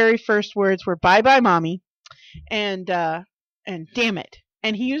kid's very first words were "bye bye, mommy," and "damn it."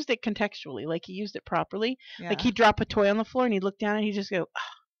 And he used it contextually, like he used it properly. Yeah. Like he'd drop a toy on the floor and he'd look down and he'd just go,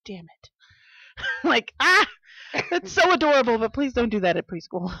 "Oh, damn it." Like, that's so adorable, but please don't do that at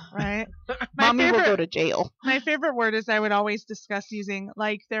preschool. Right. Mommy will go to jail. My favorite word is I would always discuss using,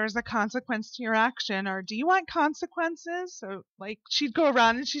 like, there's a consequence to your action, or do you want consequences? So, like, she'd go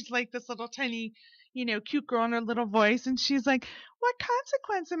around and she's like this little tiny, cute girl in her little voice, and she's like, what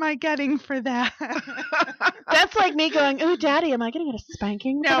consequence am I getting for that? That's like me going, "Oh, Daddy, am I going to get a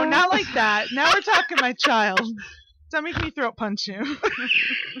spanking?" No, for that?" not like that. Now we're talking my child. Don't make me throat punch you.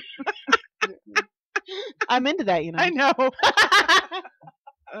 I'm into that, I know.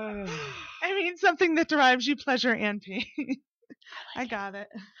 I mean, something that derives you pleasure and pain. I got it.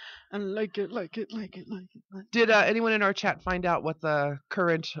 I like it. Did anyone in our chat find out what the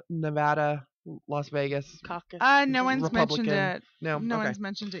current Nevada, Las Vegas Caucus. No one's Republican? mentioned it. No, No okay. one's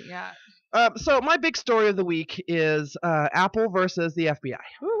mentioned it yet. So my big story of the week is Apple versus the FBI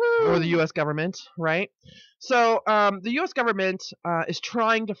or the U.S. government, right? So the U.S. government is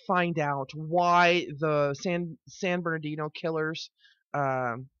trying to find out why the San Bernardino killers,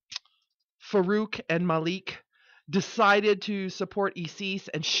 Farouk and Malik, decided to support ISIS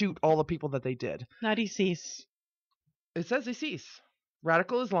and shoot all the people that they did. Not ISIS. It says ISIS,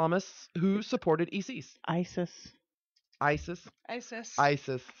 radical Islamists who supported ISIS. ISIS.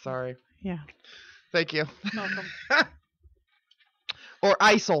 ISIS, sorry. Yeah. Thank you. Welcome. Or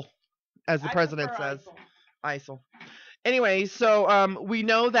ISIL, as the president says. ISIL. Anyway, so we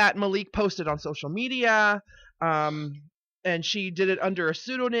know that Malik posted on social media, and she did it under a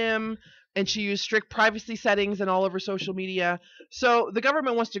pseudonym, and she used strict privacy settings and all over social media. So the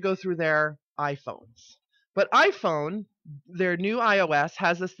government wants to go through their iPhones. But iPhone, their new iOS,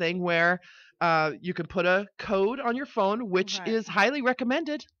 has this thing where you can put a code on your phone, which Right. is highly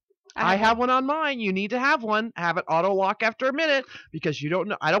recommended. I have one on mine. You need to have one. Have it auto lock after a minute because you don't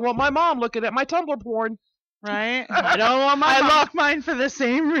know. I don't want my mom looking at my Tumblr porn. Right? I don't want my I mom. lock mine for the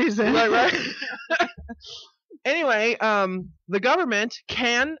same reason. Right. Anyway, the government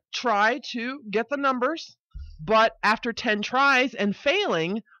can try to get the numbers, but after 10 tries and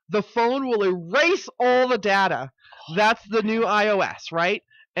failing, the phone will erase all the data. That's the new iOS, right?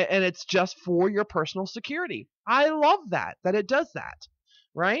 And it's just for your personal security. I love that it does that,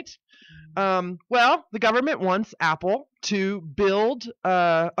 right? Well, the government wants Apple to build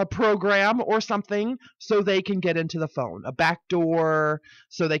a program or something so they can get into the phone, a backdoor,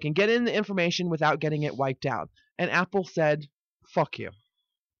 so they can get in the information without getting it wiped out. And Apple said, fuck you.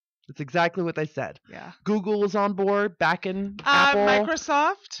 That's exactly what they said. Yeah. Google is on board, backing Apple.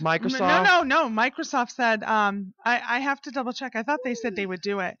 Microsoft? Microsoft. No. Microsoft said, I have to double check. I thought they said they would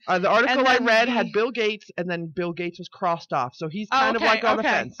do it. The article And I then read had Bill Gates, and then Bill Gates was crossed off. So he's kind of like on the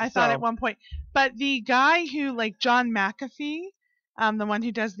fence. I thought at one point. But the guy who, like John McAfee, the one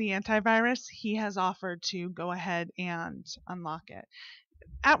who does the antivirus, he has offered to go ahead and unlock it.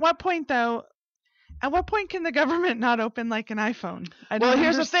 At what point, though? At what point can the government not open like an iPhone?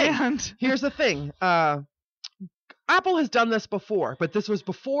 Here's the thing. Here's the thing. Apple has done this before, but this was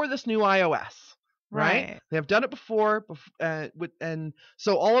before this new iOS, right? They have done it before, and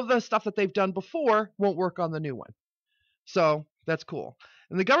so all of the stuff that they've done before won't work on the new one. So that's cool.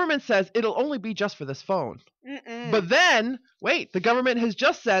 And the government says it'll only be just for this phone. But then, wait, the government has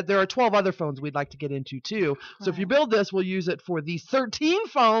just said there are 12 other phones we'd like to get into too. So if you build this, we'll use it for these 13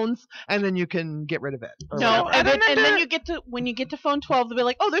 phones, and then you can get rid of it. No, and then you get to, when you get to phone 12, they'll be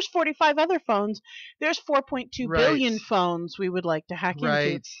like, oh, there's 45 other phones. There's 4.2 billion phones we would like to hack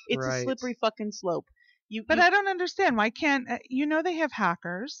into. It's a slippery fucking slope. But I don't understand. Why can't, they have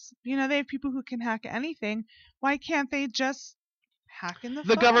hackers. They have people who can hack anything. Why can't they just hack in the phone?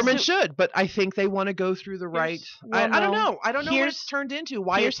 The government should, but I think they want to go through the right. I don't know. I don't know what it's turned into.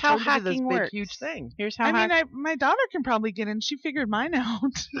 Why it's turned into this big, huge thing. Here's how. My daughter can probably get in. She figured mine out.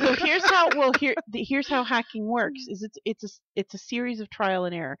 So here's how hacking works. Is it's a series of trial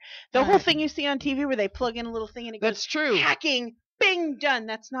and error. The whole thing you see on TV where they plug in a little thing and it That's goes, true. Hacking. Bing, done.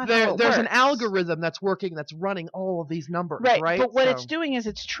 That's not how it There's works. an algorithm that's working, that's running all of these numbers, right? But what it's doing is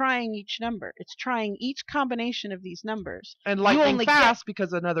it's trying each number. It's trying each combination of these numbers. And lightning fast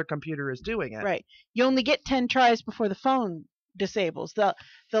because another computer is doing it. Right. You only get 10 tries before the phone disables. The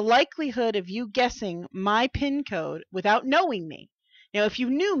likelihood of you guessing my PIN code without knowing me. Now, if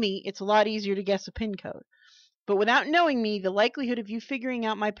you knew me, it's a lot easier to guess a PIN code. But without knowing me, the likelihood of you figuring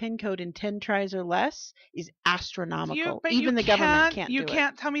out my PIN code in 10 tries or less is astronomical. Even the government can't do it. You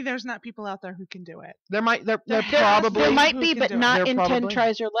can't tell me there's not people out there who can do it. There probably There might be, but not in 10 probably.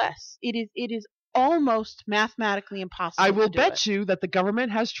 tries or less. It is almost mathematically impossible. I will to do bet it. you that the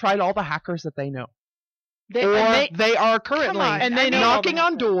government has tried all the hackers that they know. They are currently and they know knocking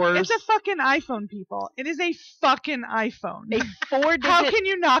on doors. It's a fucking iPhone, people. It is a fucking iPhone. a 4-digit. How can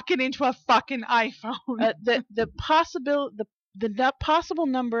you knock it into a fucking iPhone? The possible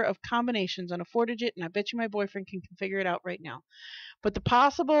number of combinations on a 4-digit, and I bet you my boyfriend can figure it out right now. But the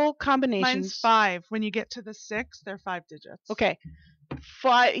possible combinations. Mine's 5. When you get to the 6, they're 5 digits. Okay,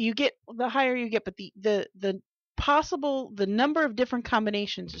 5. You get the higher you get, but the number of different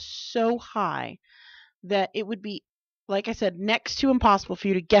combinations is so high that it would be, like I said, next to impossible for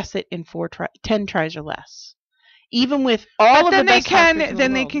you to guess it in 10 tries or less. Even with all of the best hackers in the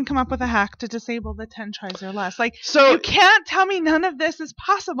they world. can come up with a hack to disable the 10 tries or less. Like, So you can't tell me none of this is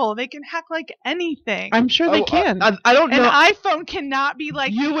possible. They can hack like anything. I'm sure they can. I don't know. An iPhone cannot be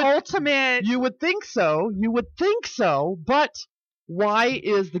like ultimate. You would think so. But why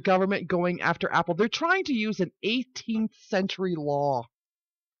is the government going after Apple? They're trying to use an 18th century law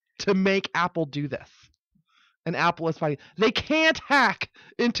to make Apple do this. And Apple is fighting. They can't hack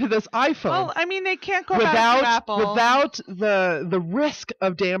into this iPhone. Well, I mean, they can't go back to Apple without the risk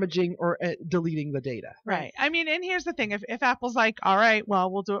of damaging or deleting the data. Right. I mean, and here's the thing: if Apple's like, all right,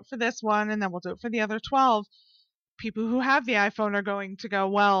 well, we'll do it for this one, and then we'll do it for the other 12. People who have the iPhone are going to go,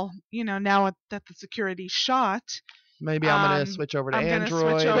 well, now that the security's shot. Maybe I'm going to switch over to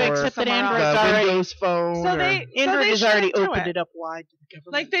Android Except that Android's the already Windows Phone. Android has already opened it up wide to the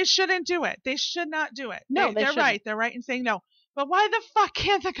government. Like, they shouldn't do it. They should not do it. No, they're shouldn't. right. They're right in saying no. But why the fuck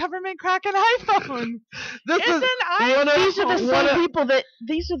can't the government crack an iPhone? These are the same people that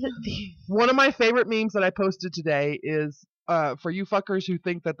One of my favorite memes that I posted today is for you fuckers who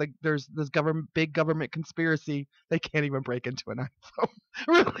think that there's this big government conspiracy, they can't even break into an iPhone.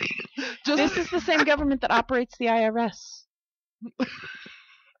 Really? This is the same government that operates the IRS.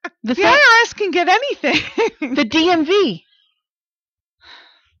 The IRS can get anything. The DMV.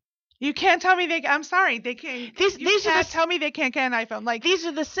 You can't tell me I'm sorry. They can't. These can't tell me they can't get an iPhone. Like, these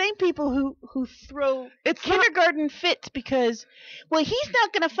are the same people who throw kindergarten fits because, well, he's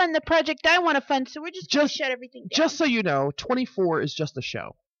not going to fund the project I want to fund, so we're just going to shut everything down. Just so you know, 24 is just a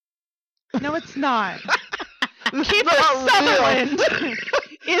show. No, it's not. Kiefer Sutherland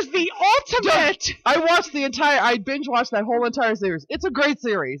is the ultimate. I binge watched that whole entire series. It's a great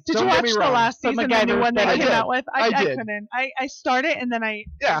series. Did Don't you get watch me the wrong. last season, the new one that came out with? I did. couldn't. I started and then I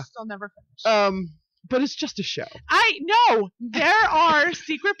still never finished. But it's just a show. I know there are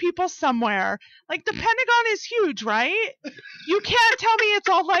secret people somewhere. Like, the Pentagon is huge, right? You can't tell me it's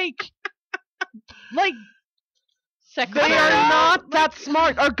all like. They are not that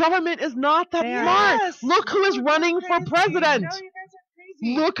smart. Our government is not that smart. Yes. Look who is running for president. No, you guys are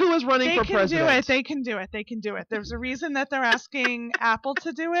crazy. Look who is running for president. They can do it. There's a reason that they're asking Apple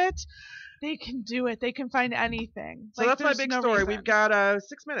to do it. They can do it. They can find anything. So that's my big story. Reason. We've got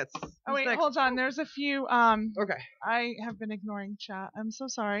 6 minutes. Oh wait, hold on. There's a few. Okay. I have been ignoring chat. I'm so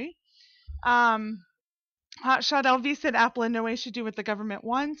sorry. Hotshot LV said Apple in no way should do what the government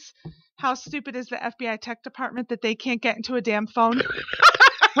wants. How stupid is the FBI tech department that they can't get into a damn phone?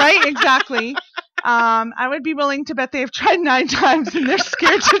 Right? Exactly. I would be willing to bet they have tried 9 times and they're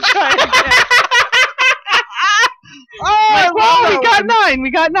scared to try again. We got 9. We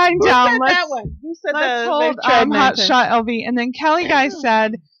got 9 down. Who said let's hold Hotshot LV. And then Kelly Guy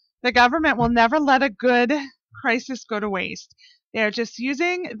said the government will never let a good crisis go to waste. They are just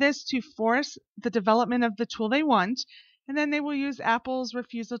using this to force the development of the tool they want, and then they will use Apple's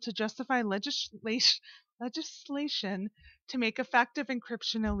refusal to justify legislation to make effective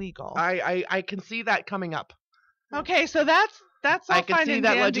encryption illegal. I can see that coming up. Okay, so that's all I can fine see and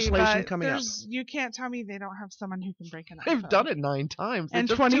that dandy, legislation but coming up. You can't tell me they don't have someone who can break an iPhone. They've done it 9 times. And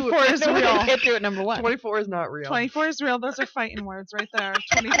They just 24 do it. is real. They can't do it number 1. 24 is not real. 24 is real. Those are fighting words right there.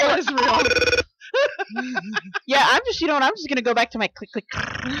 24 is real. Yeah, I'm just gonna go back to my click click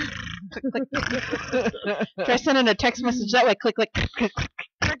click click. Try sending a text message that way. Click click click.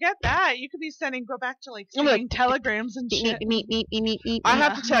 Forget that. You could be go back to sending telegrams and shit. I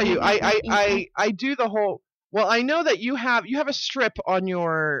have to tell you, I do the whole. Well, I know that you have a strip on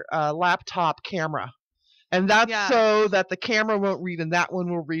your laptop camera, and that's so that the camera won't read and that one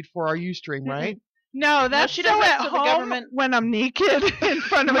will read for our Ustream, right? No, that's she so does at that to the home government. when I'm naked in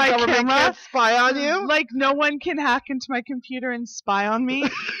front of The my government camera. can't spy on you? Like no one can hack into my computer and spy on me.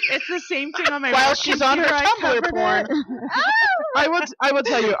 It's the same thing on my While work she's on her computer. I Tumblr covered porn. it. I will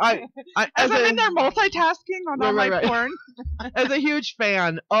tell you, I As I'm in there multitasking on all my Right. porn. As a huge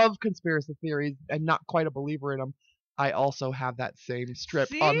fan of conspiracy theories and not quite a believer in them, I also have that same strip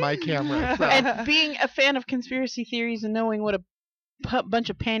on my camera. So. And being a fan of conspiracy theories and knowing what a bunch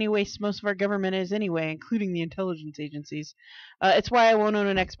of panty waste most of our government is anyway, including the intelligence agencies, it's why I won't own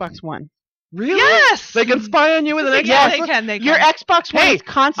an Xbox One. Really? Yes! They can spy on you with an Xbox? Yeah, they can. They can. Your Xbox One is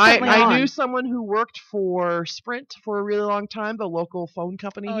constantly on. I knew someone who worked for Sprint for a really long time, the local phone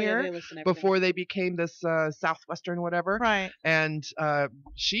company here, they listen to before they became this Southwestern whatever. Right. And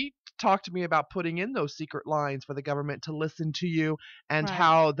she talked to me about putting in those secret lines for the government to listen to you, and Right.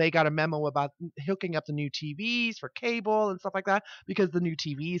 how they got a memo about hooking up the new TVs for cable and stuff like that, because the new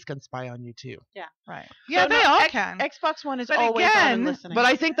TVs can spy on you too. Yeah. Right. Yeah, they all can. Xbox One is But always on again- and listening. But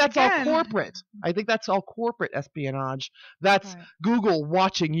I think that's all Again- corporate. I think that's all corporate espionage. That's Right. Google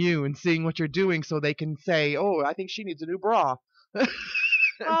watching you and seeing what you're doing so they can say, oh, I think she needs a new bra. And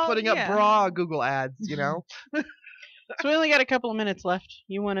Well, putting yeah. up bra Google ads, you know? So we only got a couple of minutes left.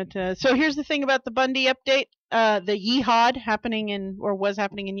 You wanted to. So here's the thing about the Bundy update. The Yeehawd was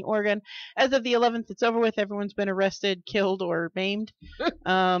happening in Oregon. As of the 11th, it's over with. Everyone's been arrested, killed, or maimed.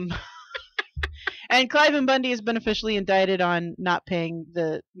 And Cliven Bundy has been officially indicted on not paying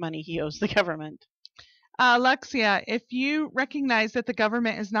the money he owes the government. Alexia, if you recognize that the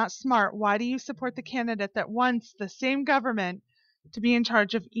government is not smart, why do you support the candidate that wants the same government to be in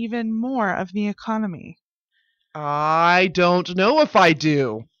charge of even more of the economy? I don't know if I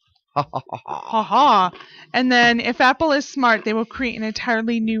do. Haha. And then if Apple is smart, they will create an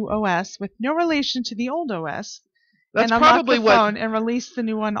entirely new OS with no relation to the old OS. That's and unlock probably the what. phone and release the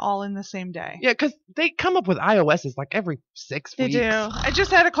new one all in the same day. Yeah, because they come up with iOSs like every 6 They weeks. do. I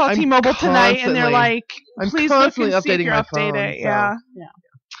just had to call I'm T-Mobile tonight, and they're constantly- like, I'm "Please look constantly and see if updating you're my updated." phone, so- Yeah.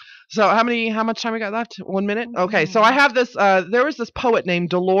 So how much time we got left? 1 minute? Okay, so I have this, there was this poet named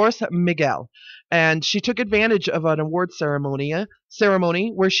Dolores Miguel, and she took advantage of an award ceremony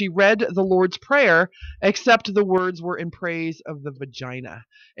where she read the Lord's Prayer, except the words were in praise of the vagina.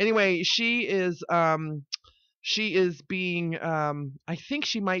 Anyway, she is being, I think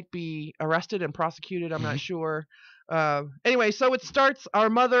she might be arrested and prosecuted, I'm not sure. Anyway, so it starts, Our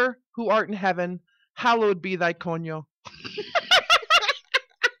Mother, who art in heaven, hallowed be thy coño.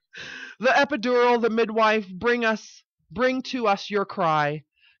 The epidural, the midwife, bring to us your cry,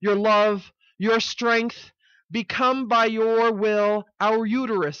 your love, your strength. Become by your will our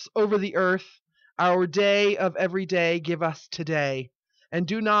uterus over the earth, our day of every day give us today. And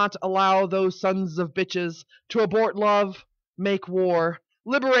do not allow those sons of bitches to abort love, make war,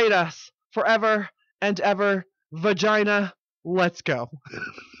 liberate us forever and ever. Vagina, let's go.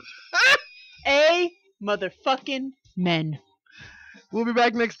 Motherfucking men. We'll be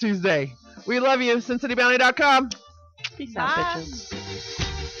back next Tuesday. We love you. SinCityBounty.com. Peace out, Bye.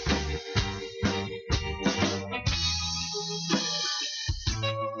 bitches.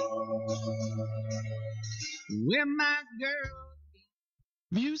 Where my girl.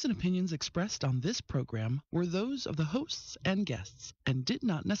 Views and opinions expressed on this program were those of the hosts and guests and did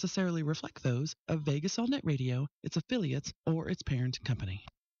not necessarily reflect those of Vegas All Net Radio, its affiliates, or its parent company.